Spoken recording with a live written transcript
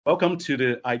Welcome to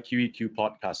the IQEQ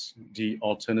podcast, the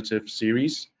alternative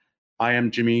series. I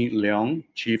am Jimmy Leong,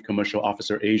 Chief Commercial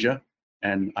Officer Asia,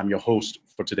 and I'm your host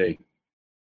for today.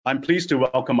 I'm pleased to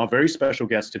welcome our very special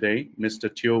guest today,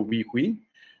 Mr. Teo Wee Hui,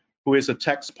 who is a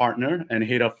tax partner and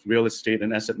head of real estate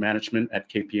and asset management at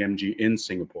KPMG in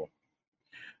Singapore.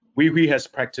 Wee Hui has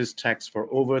practiced tax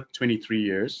for over 23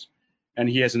 years, and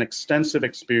he has an extensive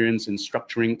experience in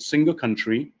structuring single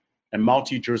country and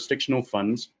multi-jurisdictional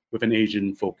funds with an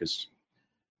Asian focus.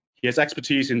 He has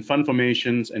expertise in fund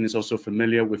formations and is also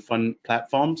familiar with fund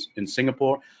platforms in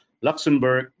Singapore,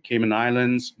 Luxembourg, Cayman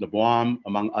Islands, the Guam,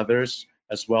 among others,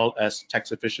 as well as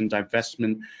tax-efficient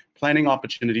divestment planning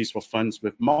opportunities for funds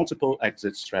with multiple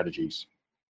exit strategies.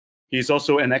 He is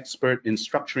also an expert in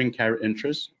structuring carried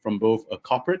interest from both a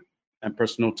corporate and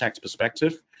personal tax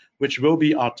perspective, which will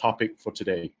be our topic for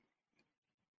today.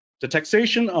 The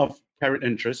taxation of carried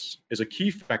interest is a key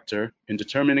factor in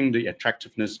determining the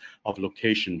attractiveness of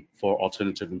location for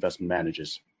alternative investment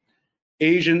managers.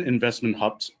 Asian investment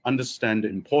hubs understand the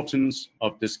importance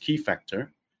of this key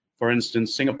factor. For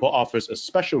instance, Singapore offers a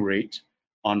special rate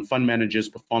on fund managers'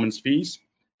 performance fees,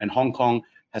 and Hong Kong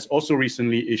has also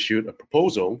recently issued a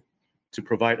proposal to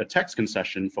provide a tax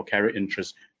concession for carried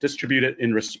interest distributed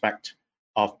in respect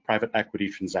of private equity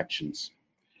transactions.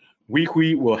 Wee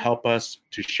Hui will help us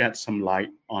to shed some light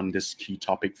on this key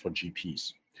topic for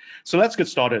GPs. So let's get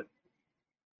started.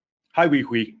 Hi, Wee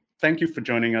Hui. Thank you for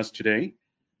joining us today.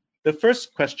 The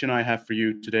first question I have for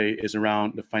you today is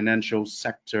around the financial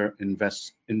sector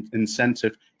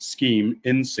incentive scheme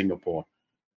in Singapore.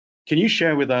 Can you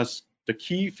share with us the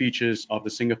key features of the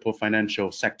Singapore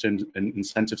Financial Sector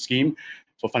Incentive Scheme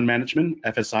for Fund Management,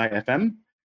 FSI-FM?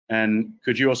 And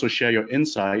could you also share your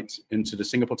insights into the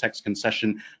Singapore tax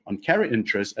concession on carried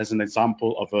interest as an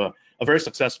example of a very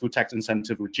successful tax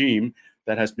incentive regime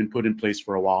that has been put in place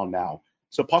for a while now?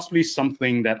 So possibly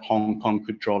something that Hong Kong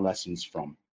could draw lessons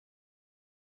from.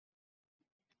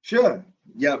 Sure.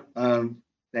 Yep.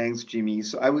 Thanks, Jimmy.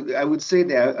 So I would say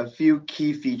there are a few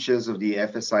key features of the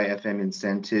FSI-FM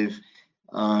incentive.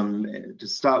 To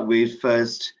start with,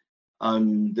 first,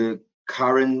 the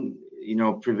current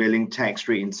prevailing tax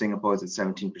rate in Singapore is at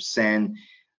 17%.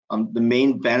 The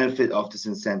main benefit of this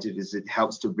incentive is it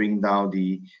helps to bring down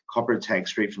the corporate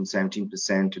tax rate from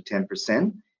 17% to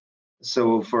 10%.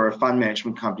 So for a fund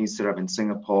management company set up in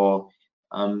Singapore,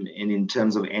 and in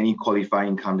terms of any qualifying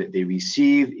income that they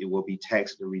receive, it will be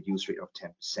taxed at a reduced rate of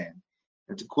 10%.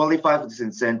 And to qualify for this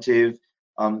incentive,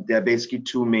 there are basically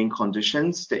two main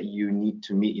conditions that you need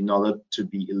to meet in order to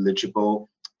be eligible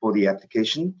for the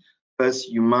application. First,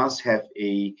 you must have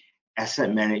a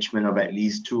asset management of at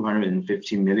least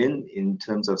 250 million in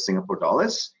terms of Singapore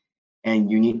dollars, and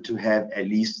you need to have at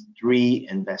least 3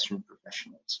 investment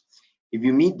professionals. If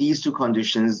you meet these two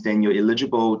conditions, then you're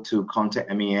eligible to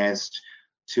contact MAS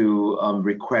to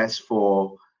request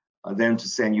for them to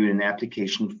send you an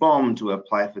application form to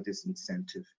apply for this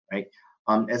incentive, right?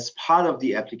 As part of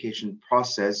the application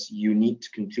process, you need to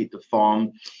complete the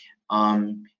form,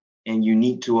 and you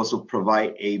need to also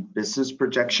provide a business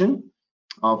projection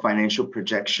or financial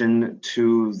projection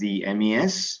to the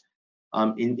MAS.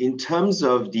 In terms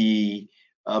of the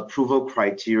approval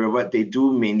criteria, what they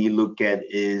do mainly look at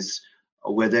is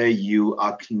whether you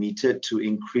are committed to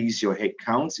increase your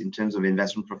headcounts in terms of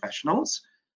investment professionals.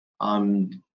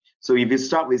 So if you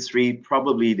start with 3,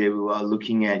 probably they were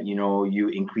looking at you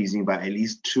increasing by at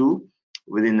least 2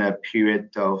 within a period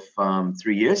of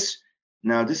 3 years.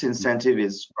 Now, this incentive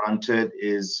is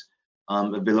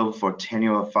available for a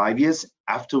tenure of 5 years,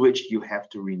 after which you have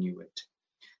to renew it.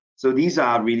 So these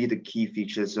are really the key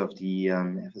features of the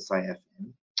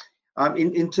FSI-FM.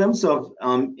 In terms of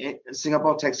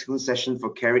Singapore tax concession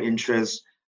for carried interest,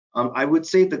 I would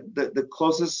say that the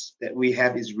closest that we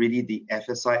have is really the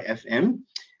FSI-FM.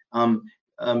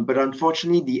 But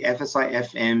unfortunately, the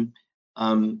FSI-FM,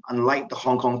 unlike the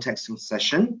Hong Kong tax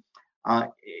concession,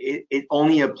 it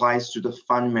only applies to the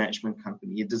fund management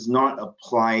company. It does not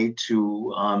apply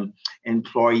to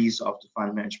employees of the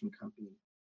fund management company,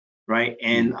 right?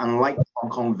 And unlike the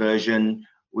Hong Kong version,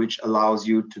 which allows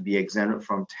you to be exempted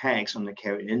from tax on the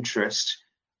carried interest,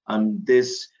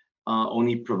 this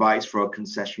only provides for a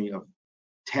concession of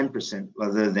 10%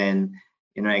 rather than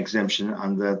exemption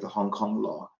under the Hong Kong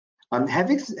law.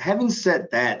 Having said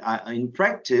that, in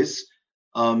practice,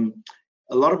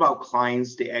 a lot of our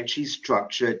clients, they actually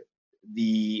structured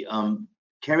the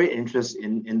carried interest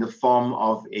in the form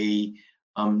of a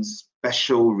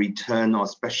special return or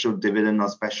special dividend or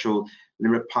special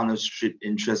limited partnership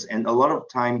interest. And a lot of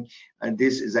time,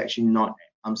 this is actually not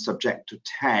subject to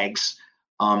tax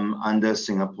under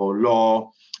Singapore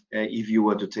law. if you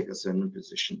were to take a certain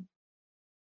position.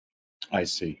 I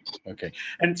see. Okay.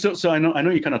 And so I know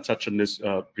you kind of touched on this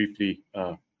briefly.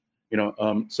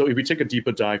 So if we take a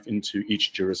deeper dive into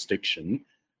each jurisdiction,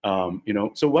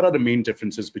 so what are the main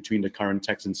differences between the current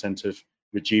tax incentive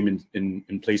regime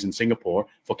in place in Singapore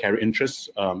for carried interests?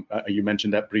 You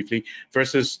mentioned that briefly,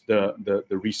 versus the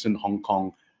recent Hong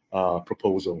Kong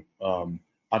proposal.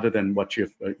 Other than what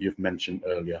you've mentioned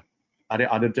earlier, are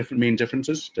there other main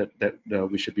differences that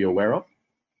we should be aware of?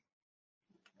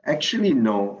 Actually,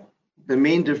 no. The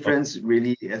main difference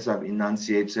really, as I've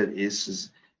enunciated, is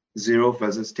 0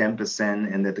 versus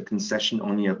 10%, and that the concession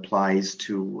only applies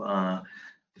to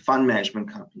the fund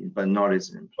management company, but not its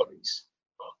employees.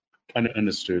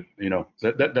 Understood.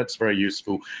 That's very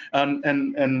useful.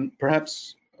 And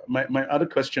perhaps my other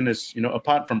question is,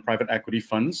 apart from private equity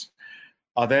funds,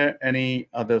 are there any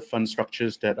other fund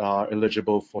structures that are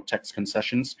eligible for tax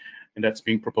concessions, and that's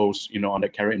being proposed, on the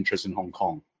carried interest in Hong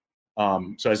Kong?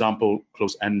 So, example,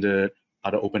 closed-ended,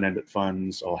 other open-ended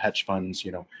funds or hedge funds.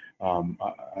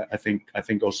 I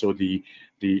think also the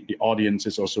audience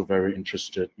is also very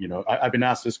interested. I've been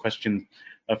asked this question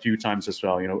a few times as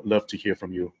well. Love to hear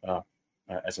from you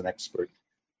as an expert.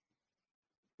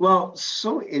 Well,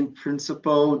 so in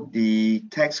principle, the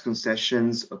tax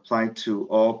concessions apply to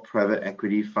all private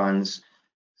equity funds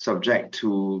subject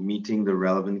to meeting the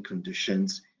relevant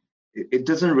conditions. It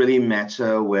doesn't really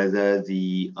matter whether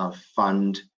the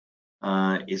fund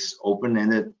is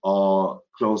open-ended or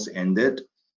closed-ended.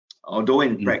 Although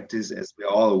in practice, as we're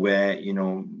all aware,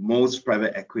 most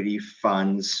private equity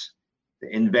funds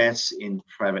invest in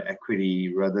private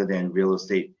equity rather than real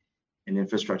estate and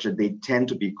infrastructure. They tend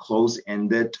to be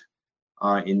closed-ended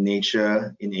in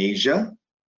nature in Asia.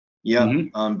 Yeah,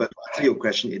 but to answer your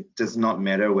question, it does not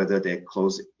matter whether they're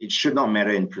closed. It should not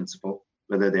matter in principle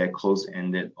whether they're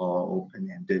closed-ended or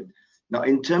open-ended. Now,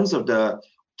 in terms of the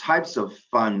types of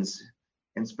funds,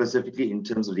 and specifically in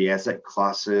terms of the asset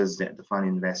classes that the fund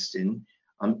invests in,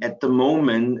 at the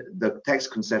moment, the tax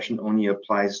concession only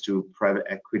applies to private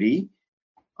equity.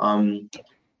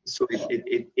 So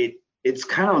it's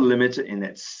kind of limited in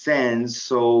that sense.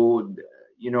 So,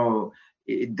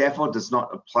 it therefore does not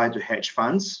apply to hedge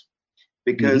funds,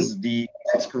 because the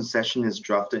tax concession is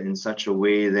drafted in such a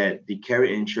way that the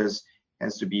carried interest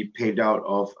has to be paid out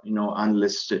of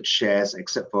unlisted shares,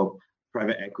 except for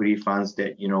private equity funds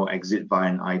that exit via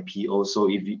an IPO. So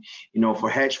if for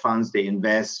hedge funds, they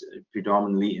invest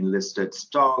predominantly in listed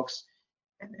stocks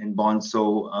and bonds.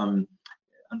 So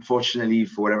unfortunately,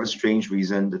 for whatever strange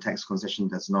reason, the tax concession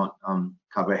does not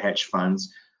cover hedge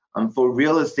funds. For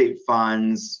real estate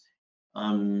funds,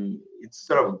 it's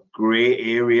sort of gray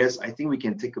areas. I think we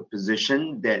can take a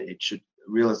position that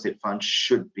real estate funds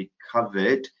should be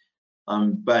covered.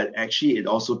 But actually, it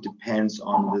also depends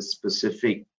on the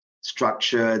specific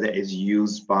structure that is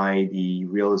used by the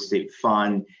real estate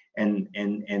fund and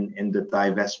the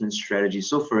divestment strategy.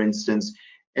 So, for instance,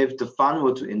 if the fund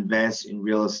were to invest in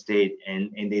real estate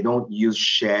and they don't use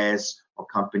shares or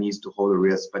companies to hold the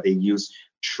risk, but they use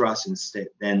trust instead,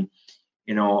 then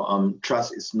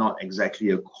trust is not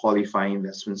exactly a qualifying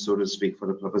investment, so to speak, for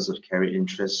the purpose of carried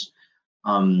interest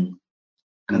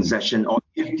concession. Or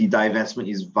if the divestment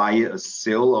is via a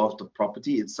sale of the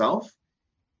property itself,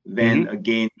 then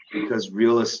again, because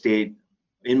real estate,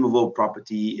 immovable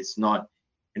property is not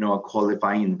a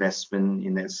qualifying investment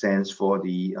in that sense for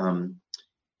the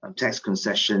tax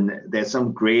concession, there's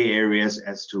some gray areas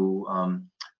as to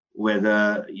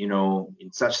whether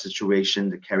in such situation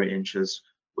the carried interest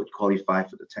would qualify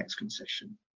for the tax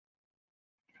concession.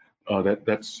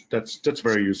 That's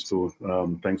very useful.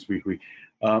 Thanks, Wee Hui.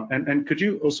 And could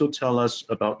you also tell us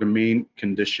about the main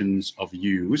conditions of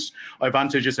use,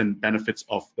 advantages and benefits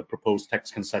of the proposed tax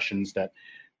concessions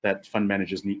that fund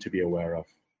managers need to be aware of?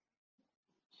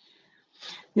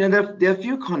 There are a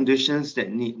few conditions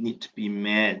that need to be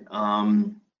met.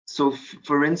 So,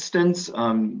 for instance,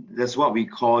 there's what we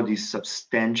call the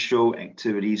substantial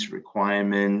activities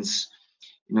requirements.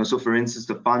 So for instance,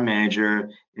 the fund manager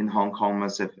in Hong Kong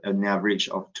must have an average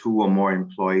of 2 or more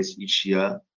employees each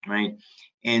year, right?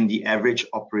 And the average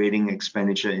operating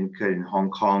expenditure incurred in Hong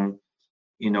Kong,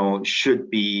 should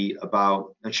be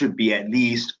at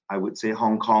least, I would say,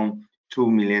 Hong Kong $2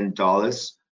 million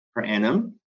per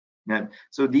annum. Yeah.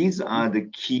 So these are the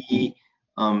key,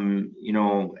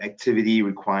 activity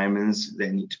requirements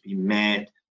that need to be met.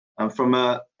 From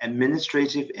an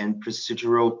administrative and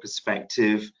procedural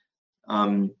perspective,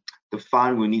 the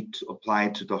fund will need to apply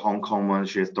to the Hong Kong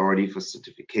Monetary Authority for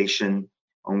certification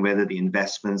on whether the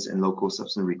investments and local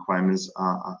substance requirements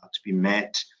are to be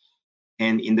met.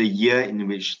 And in the year in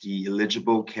which the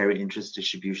eligible carried interest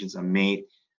distributions are made,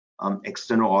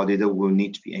 external auditor will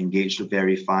need to be engaged to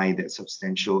verify that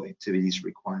substantial activities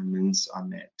requirements are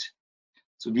met.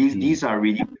 So these are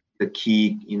really the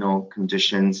key,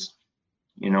 conditions,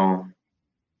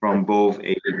 from both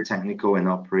a technical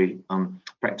and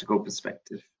practical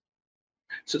perspective.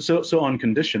 So on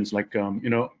conditions, like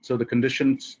so the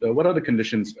conditions, what are the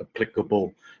conditions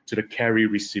applicable to the carry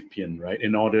recipient, right,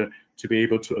 in order to be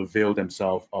able to avail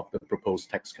themselves of the proposed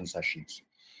tax concessions?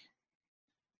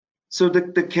 So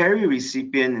the carry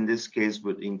recipient in this case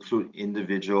would include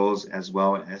individuals as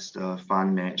well as the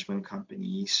fund management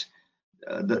companies.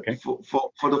 Okay.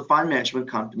 For the fund management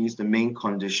companies, the main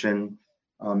condition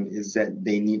is that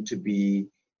they need to be,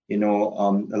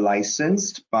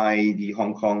 licensed by the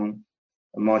Hong Kong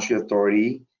Monetary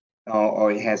Authority,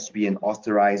 or it has to be an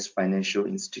authorized financial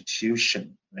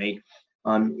institution, right?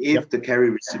 If the carry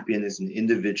recipient is an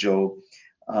individual,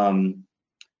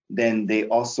 then they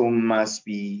also must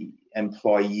be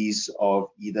employees of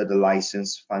either the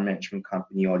licensed fund management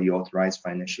company or the authorized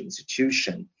financial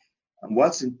institution. And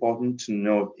what's important to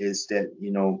note is that,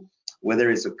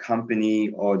 whether it's a company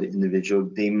or the individual,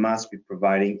 they must be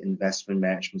providing investment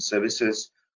management services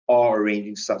or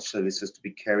arranging such services to be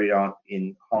carried out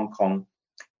in Hong Kong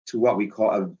to what we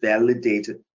call a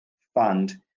validated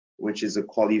fund, which is a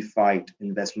qualified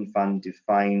investment fund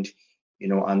defined,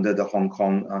 under the Hong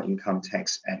Kong Income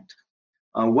Tax Act.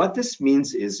 What this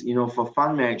means is, for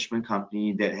fund management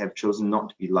companies that have chosen not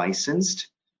to be licensed,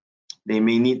 they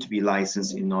may need to be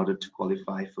licensed in order to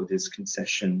qualify for this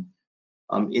concession.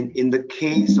 In the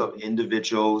case of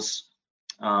individuals,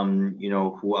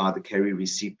 who are the carry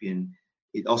recipient,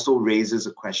 it also raises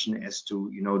a question as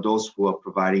to, those who are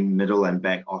providing middle and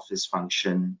back office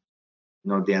function,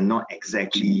 they are not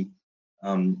exactly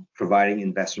providing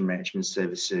investment management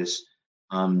services.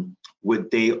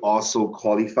 Would they also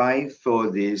qualify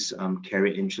for this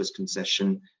carry interest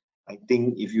concession? I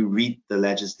think if you read the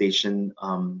legislation,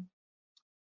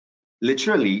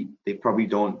 literally, they probably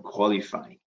don't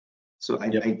qualify. So I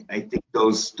think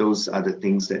those are the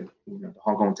things that the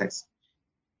Hong Kong tax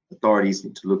authorities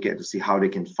need to look at to see how they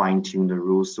can fine-tune the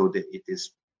rules so that it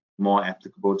is more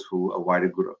applicable to a wider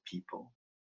group of people.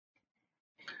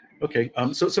 Okay.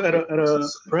 So at a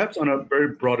perhaps on a very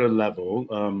broader level,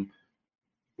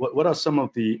 what are some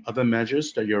of the other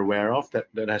measures that you're aware of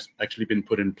that has actually been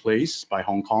put in place by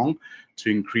Hong Kong to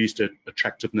increase the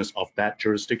attractiveness of that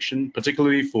jurisdiction,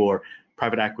 particularly for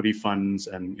private equity funds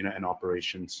and and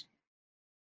operations?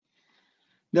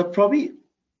 There are probably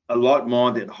a lot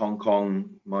more that Hong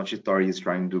Kong Monetary Authority is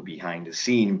trying to do behind the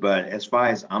scene, but as far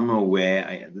as I'm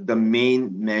aware, the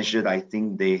main measure that I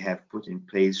think they have put in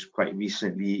place quite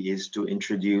recently is to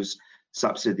introduce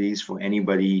subsidies for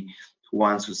anybody who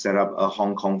wants to set up a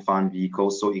Hong Kong fund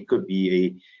vehicle. So it could be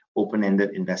a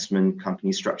open-ended investment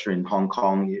company structure in Hong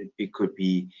Kong. It could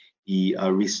be the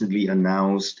recently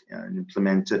announced and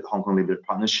implemented Hong Kong Limited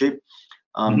Partnership.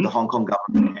 The Hong Kong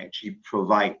government actually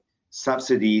provide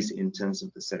subsidies in terms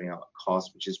of the setting up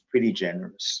cost, which is pretty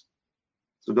generous.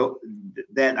 So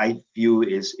that I feel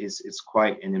is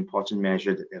quite an important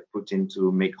measure that they've put in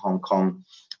to make Hong Kong,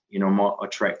 more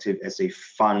attractive as a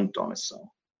fund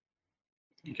domicile.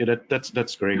 Okay,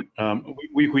 that's great.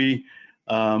 We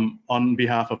on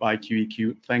behalf of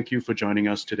IQEQ, thank you for joining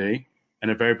us today,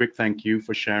 and a very big thank you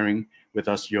for sharing with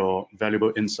us your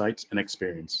valuable insights and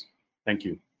experience. Thank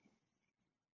you.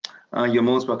 You're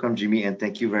most welcome, Jimmy, and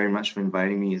thank you very much for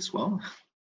inviting me as well.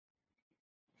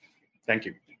 Thank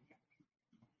you.